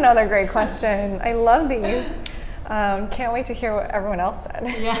also another great question. I love these. Can't wait to hear what everyone else said.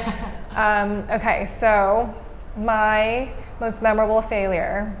 Yeah. Okay, so my most memorable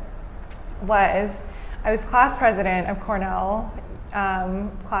failure was I was class president of Cornell,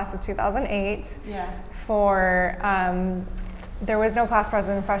 class of 2008. Yeah. There was no class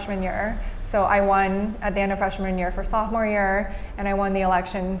president freshman year, so I won at the end of freshman year for sophomore year, and I won the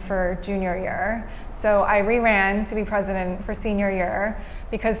election for junior year. So I re-ran to be president for senior year,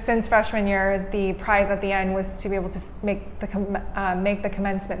 because since freshman year, the prize at the end was to be able to make the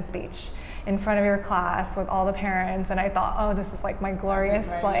commencement speech in front of your class with all the parents, and I thought, oh, this is like my glorious,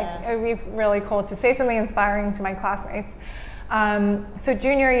 it would be really cool to say something inspiring to my classmates. So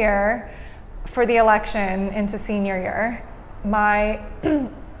junior year, for the election into senior year, my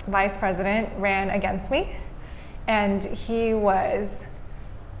vice president ran against me, and he was,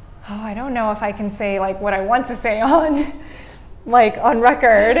 I don't know if I can say like what I want to say on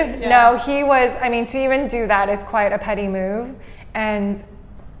record. Yeah. No, he was, to even do that is quite a petty move. And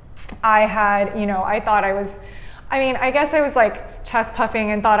I had, I thought I guess I was like chest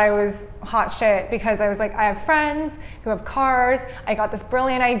puffing and thought I was hot shit, because I was like, I have friends who have cars, I got this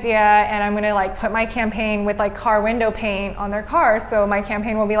brilliant idea, and I'm gonna like put my campaign with like car window paint on their cars, so my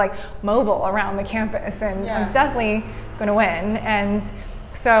campaign will be like mobile around the campus, and I'm definitely gonna win. And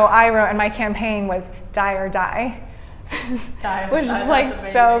so I wrote, and my campaign was Die or Die. Which is like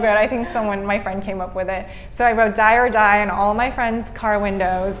so good. I think my friend came up with it. So I wrote Die or Die on all my friends' car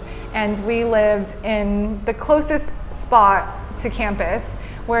windows, and we lived in the closest spot to campus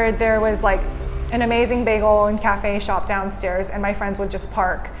where there was like an amazing bagel and cafe shop downstairs, and my friends would just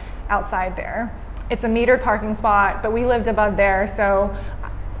park outside there. It's a metered parking spot, but we lived above there, so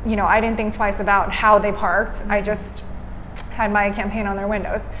I didn't think twice about how they parked. I just had my campaign on their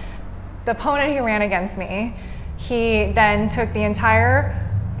windows. The opponent who ran against me, he then took the entire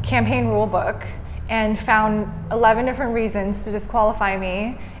campaign rule book and found 11 different reasons to disqualify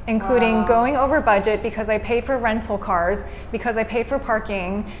me, including going over budget because I paid for rental cars, because I paid for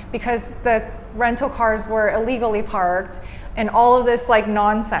parking, because the rental cars were illegally parked, and all of this like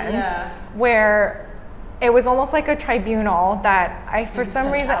nonsense, where it was almost like a tribunal that for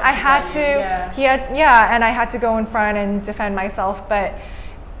some reason I had to, and I had to go in front and defend myself. But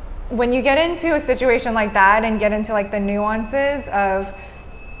when you get into a situation like that and get into like the nuances of,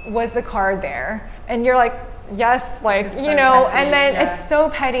 was the card there? And you're like, yes, like, petty, and then it's so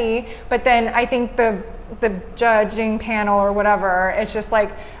petty. But then I think the judging panel or whatever, it's just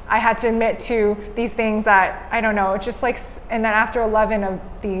like, I had to admit to these things that, I don't know, it's just like, and then after 11 of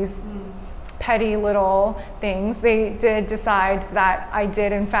these petty little things, they did decide that I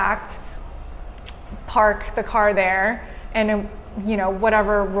did in fact park the car there, and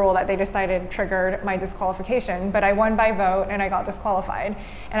whatever rule that they decided triggered my disqualification. But I won by vote and I got disqualified,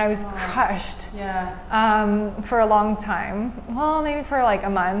 and I was crushed for a long time. Well, maybe for like a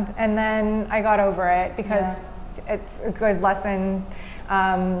month, and then I got over it because it's a good lesson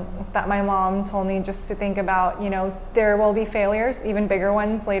that my mom told me, just to think about, there will be failures, even bigger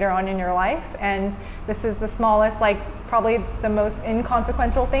ones later on in your life, and this is the smallest, like probably the most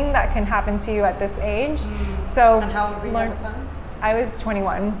inconsequential thing that can happen to you at this age. So, and how old were you at the time? I was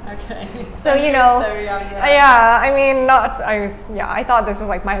 21. Okay. So, so young, I thought this was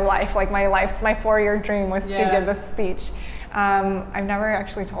like my life, my 4-year dream was to give this speech. I've never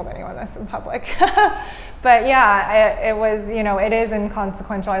actually told anyone this in public. But it was, it is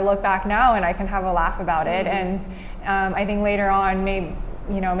inconsequential. I look back now and I can have a laugh about it. And I think later on, maybe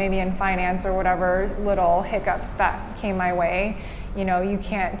in finance or whatever little hiccups that came my way, you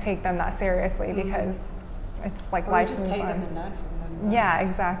can't take them that seriously because it's like life moves on. Just take them and learn from them. Right? Yeah,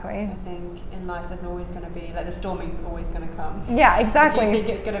 exactly. I think in life there's always going to be, like, the storming's always going to come. Yeah, exactly. If you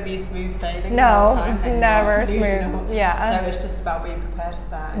think it's going to be smooth sailing, no, it's never smooth. Yeah. So it's just about being prepared for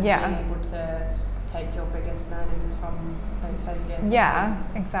that and being able to take your biggest learnings from those failures. Yeah,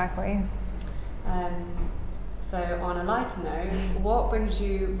 exactly. So on a lighter note, what brings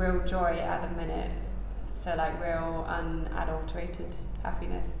you real joy at the minute? So like real unadulterated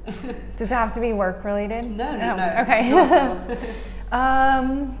happiness. Does it have to be work related? No. Okay.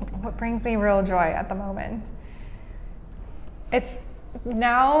 What brings me real joy at the moment? It's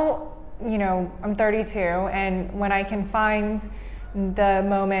now I'm 32, and when I can find the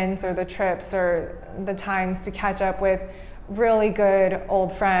moments or the trips or the times to catch up with really good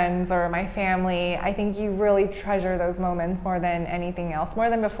old friends or my family, I think you really treasure those moments more than anything else, more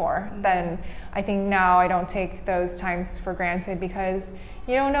than before. Then I think now I don't take those times for granted, because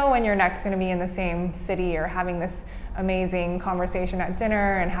you don't know when you're next going to be in the same city or having this amazing conversation at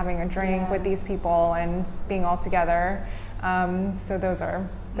dinner and having a drink with these people and being all together. So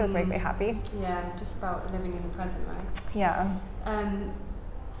those make me happy. Yeah, just about living in the present, right? Yeah.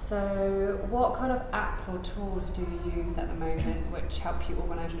 So what kind of apps or tools do you use at the moment which help you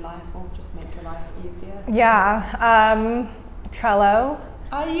organise your life or just make your life easier? Yeah. Trello.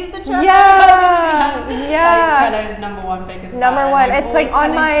 I use the Trello. Yeah. Yeah. Like, Trello is number one biggest. Number one. It's like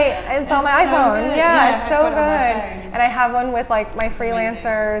on my iPhone. Good. Yeah, it's so good. And I have one with like my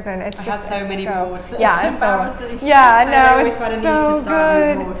freelancers, and it's just so many boards. Yeah, it's so yeah, no, it's so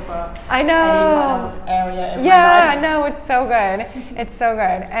good. I know. Area in yeah, no, it's so good. It's so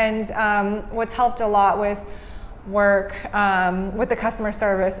good. And what's helped a lot with work with the customer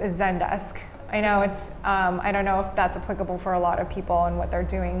service is Zendesk. I know it's I don't know if that's applicable for a lot of people and what they're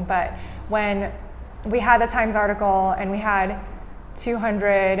doing, but when we had the Times article and we had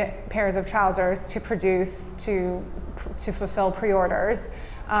 200 pairs of trousers to produce to fulfill pre-orders,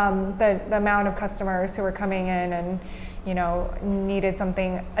 the amount of customers who were coming in and needed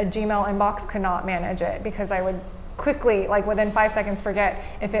something, a Gmail inbox could not manage it, because I would quickly, like within 5 seconds, forget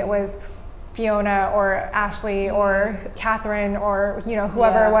if it was Fiona or Ashley or Catherine or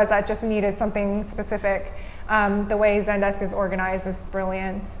whoever it was that just needed something specific. The way Zendesk is organized is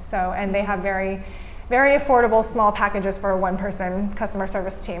brilliant. So, and they have very, very affordable small packages for a one-person customer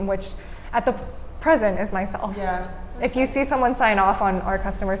service team, which at the present is myself. Yeah. If you see someone sign off on our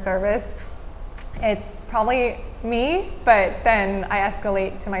customer service, it's probably me, but then I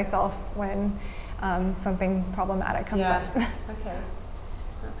escalate to myself when something problematic comes up. Okay,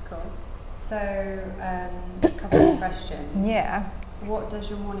 that's cool. So, a couple of questions. Yeah. What does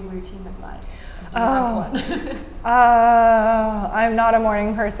your morning routine look like? Do you have one? I'm not a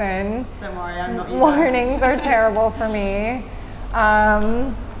morning person. Don't worry, I'm not either. Mornings are terrible for me.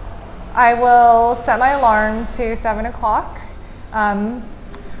 I will set my alarm to 7 o'clock.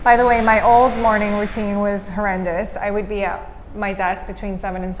 By the way, my old morning routine was horrendous. I would be at my desk between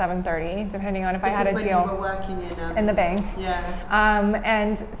 7 and 7:30, depending on if I had a deal. When you were working in the bank. Yeah.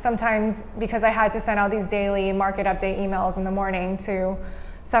 And sometimes, because I had to send out these daily market update emails in the morning to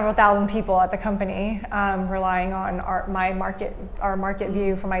several thousand people at the company, relying on our market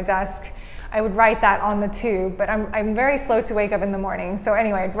view from my desk, I would write that on the tube, but I'm very slow to wake up in the morning. So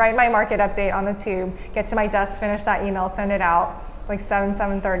anyway, I'd write my market update on the tube, get to my desk, finish that email, send it out, like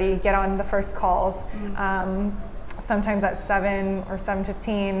 7:30, get on the first calls. Sometimes at 7 or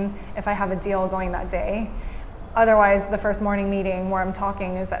 7:15 if I have a deal going that day. Otherwise, the first morning meeting where I'm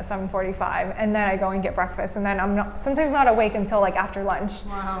talking is at 7:45, and then I go and get breakfast, and then I'm sometimes not awake until like after lunch.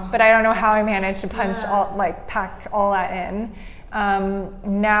 Wow. But I don't know how I managed to pack all that in.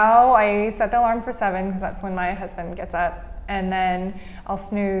 Now I set the alarm for 7 because that's when my husband gets up, and then I'll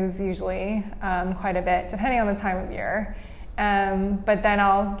snooze usually quite a bit depending on the time of year. But then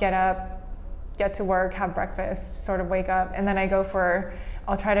I'll get up, get to work, have breakfast, sort of wake up, and then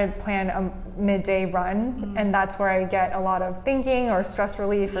I'll try to plan a midday run, and that's where I get a lot of thinking or stress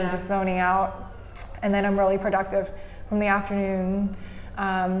relief or just zoning out, and then I'm really productive from the afternoon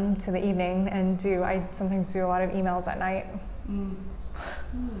to the evening, and I sometimes do a lot of emails at night.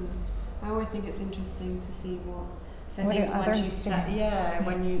 I always think it's interesting to see what others do.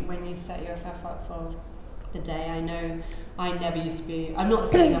 When you set yourself up for the day. I know I never used to be. I'm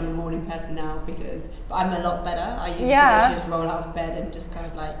not saying I'm a morning person now, but I'm a lot better. I used to just roll out of bed and just kind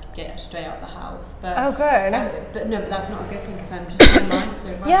of like get straight out the house. But good. But that's not a good thing, because I'm just my mind is so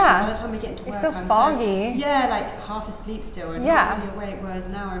rushed. Yeah. By the time I get into work, you're so foggy. Like half asleep still and not really awake. Whereas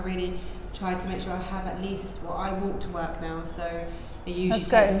now I really try to make sure I have at least. Well, I walk to work now, so it usually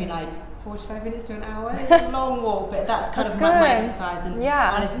takes me like 45 minutes to an hour. It's a long walk, but that's kind of my exercise. And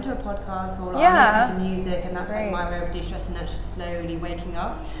I listen to a podcast or I listen to music, and that's like my way of de-stressing, actually slowly waking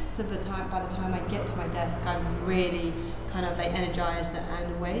up. So by the time I get to my desk, I'm really kind of like energized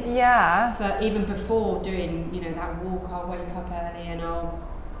and awake. Yeah. But even before doing, that walk, I'll wake up early and I'll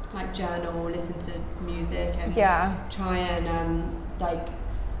like journal, listen to music, and try and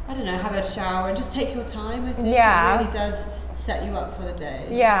I don't know, have a shower and just take your time. I think it really does set you up for the day.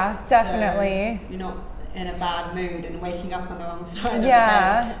 Yeah, definitely. So you're not in a bad mood and waking up on the wrong side of the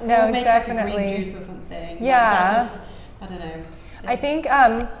day. No, or make definitely. Like a green juice or something. I don't know. I think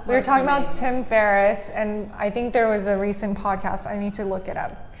we were talking about Tim Ferriss, and I think there was a recent podcast, I need to look it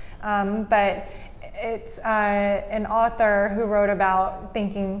up, but it's an author who wrote about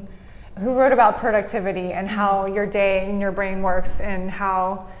productivity and how your day and your brain works, and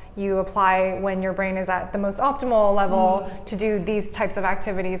how you apply when your brain is at the most optimal level to do these types of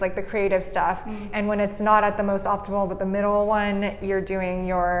activities, like the creative stuff. And when it's not at the most optimal, but the middle one, you're doing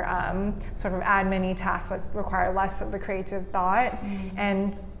your sort of admin-y tasks that require less of the creative thought.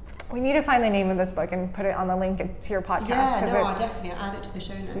 And we need to find the name of this book and put it on the link to your podcast. Yeah, no, I'll definitely add it to the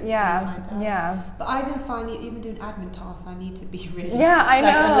show notes. Yeah. But I even find even doing admin tasks, I need to be really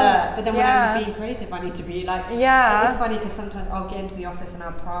alert. But then when I'm being creative, I need to be like, it's funny because sometimes I'll get into the office and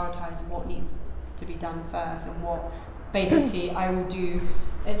I'll prioritize what needs to be done first and what basically I will do.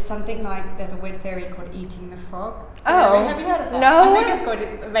 It's something like, there's a weird theory called eating the frog. Have you heard of that? No. I think it's called,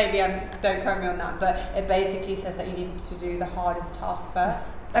 maybe don't quote me on that, but it basically says that you need to do the hardest tasks first.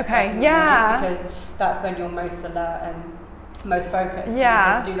 Okay, yeah. Because that's when you're most alert and most focused.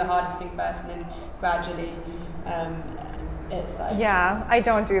 Yeah. So you just do the hardest thing first, and then gradually it's like... Yeah, I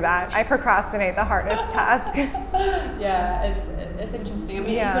don't do that. I procrastinate the hardest task. Yeah, it's interesting. I mean,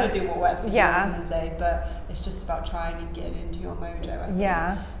 you've got to do what works for you at the end of the day, but it's just about trying and getting into your mojo, I think.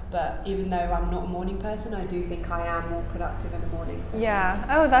 Yeah. But even though I'm not a morning person, I do think I am more productive in the morning. Yeah.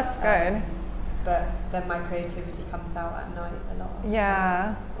 Oh, that's good. But then my creativity comes out at night a lot.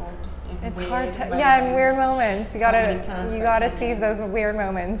 Yeah. Or just in it's weird hard to moments. in weird moments. You gotta seize those weird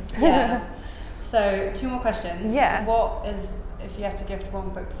moments. Yeah. So 2 more questions. Yeah. What is, if you had to gift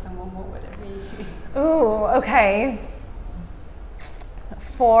one book to someone, what would it be? Ooh, okay.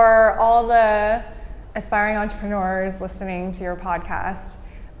 For all the aspiring entrepreneurs listening to your podcast,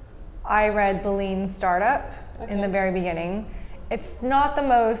 I read The Lean Startup in the very beginning. It's not the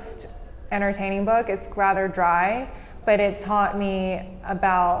most entertaining book, it's rather dry, but it taught me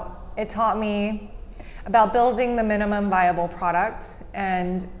about building the minimum viable product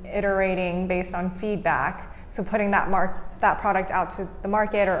and iterating based on feedback. So putting that product out to the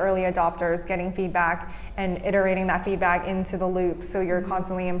market or early adopters, getting feedback and iterating that feedback into the loop, so you're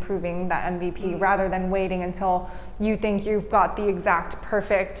constantly improving that MVP rather than waiting until you think you've got the exact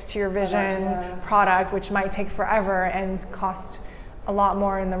perfect to your vision product, which might take forever and cost a lot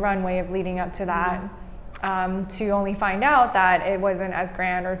more in the runway of leading up to that, to only find out that it wasn't as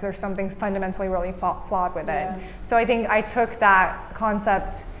grand or there's something fundamentally really flawed with it. So I think I took that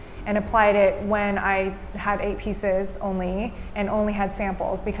concept and applied it when I had 8 pieces only and only had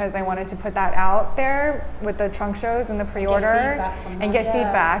samples, because I wanted to put that out there with the trunk shows and the pre-order and get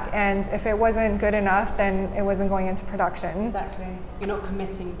feedback. And if it wasn't good enough, then it wasn't going into production. Exactly. You're not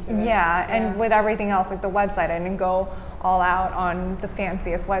committing to it. Yeah, and with everything else, like the website, I didn't go all out on the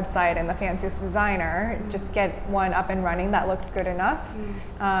fanciest website and the fanciest designer. Just get one up and running that looks good enough,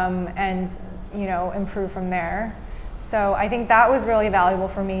 and improve from there. So I think that was really valuable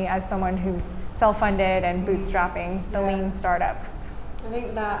for me as someone who's self-funded and bootstrapping the lean startup. I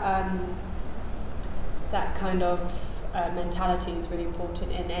think that that kind of mentality is really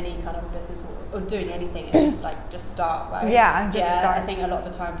important in any kind of business or doing anything. It's just start, right? Yeah, start. I think a lot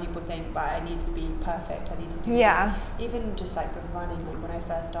of the time people think, right, I need to be perfect, I need to do this. Even just like with running, like when I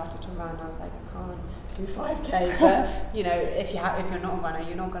first started to run, I was like, I can't do 5k, but if you're not a runner,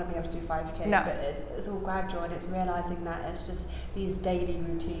 you're not going to be able to do 5k. No. But it's all gradual, and it's realizing that it's just these daily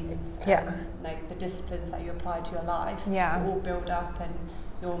routines, like the disciplines that you apply to your life, will all build up and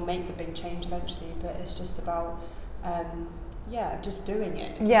you'll make the big change eventually. But it's just about just doing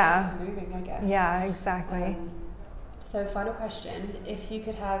it. Just moving, I guess. Yeah, exactly. So final question, if you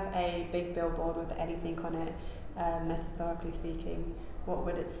could have a big billboard with anything on it, metaphorically speaking, what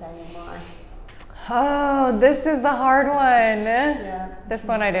would it say and why? Oh, this is the hard one. Yeah. This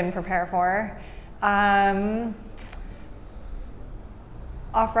one I didn't prepare for.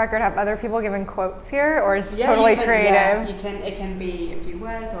 Off record, have other people given quotes here, or is it totally creative? Yeah, you can. It can be a few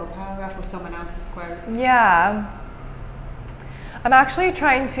words or a paragraph or someone else's quote. Yeah. I'm actually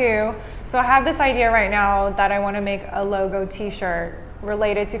trying to, so I have this idea right now that I want to make a logo t-shirt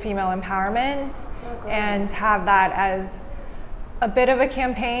related to female empowerment, and have that as a bit of a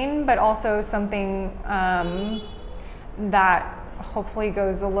campaign, but also something that hopefully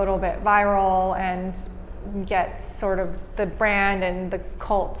goes a little bit viral and gets sort of the brand and the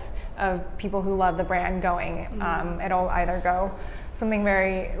cult of people who love the brand going. It'll either go something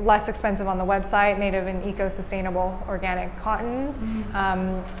very less expensive on the website, made of an eco-sustainable organic cotton,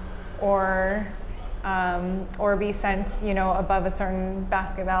 or be sent, above a certain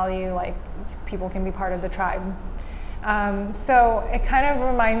basket value, like people can be part of the tribe. So it kind of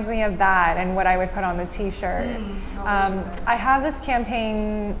reminds me of that and what I would put on the t-shirt. I have this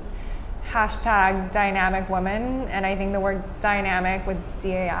campaign hashtag dynamic woman, and I think the word dynamic with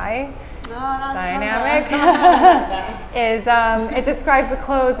DAI, dynamic, is it describes the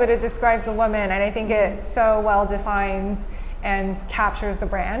clothes, but it describes the woman, and I think it so well defines and captures the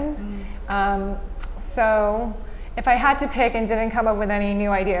brand. So if I had to pick and didn't come up with any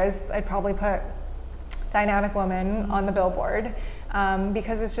new ideas, I'd probably put dynamic woman on the billboard,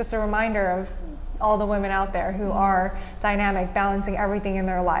 because it's just a reminder of all the women out there who are dynamic, balancing everything in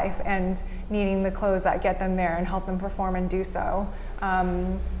their life and needing the clothes that get them there and help them perform and do so.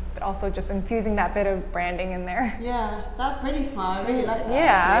 But also just infusing that bit of branding in there. Yeah, that's really smart. I really like that.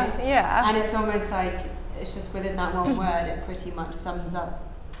 Yeah, actually. yeah. And it's almost like it's just within that one word, it pretty much sums up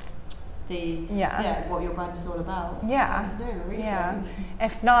what your brand is all about. Yeah. No, really. Yeah.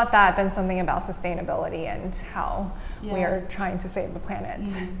 If not that, then something about sustainability and how we are trying to save the planet.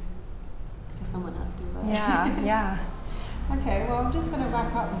 Because someone has to, right? Yeah, yeah. Okay, well, I'm just going to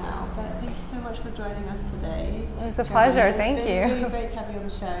wrap up now, but thank you so much for joining us today. It was a pleasure, thank you. It's been really great to have you on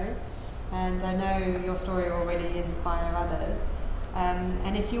the show, and I know your story will really inspire others.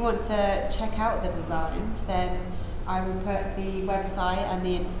 And if you want to check out the designs, then I will put the website and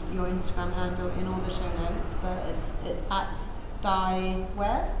your Instagram handle in all the show notes, but it's at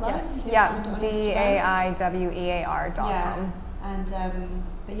daiwear, right? Yes, yeah, DAIWEAR.com. Yeah. And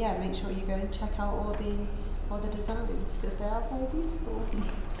but yeah, make sure you go and check out all the designs because they are very beautiful.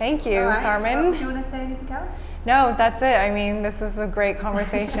 Thank you, right. Carmen. Well, do you want to say anything else? No, that's it. I mean, this is a great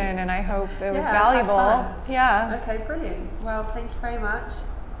conversation, and I hope it was valuable. Yeah. Okay, brilliant. Well, thank you very much.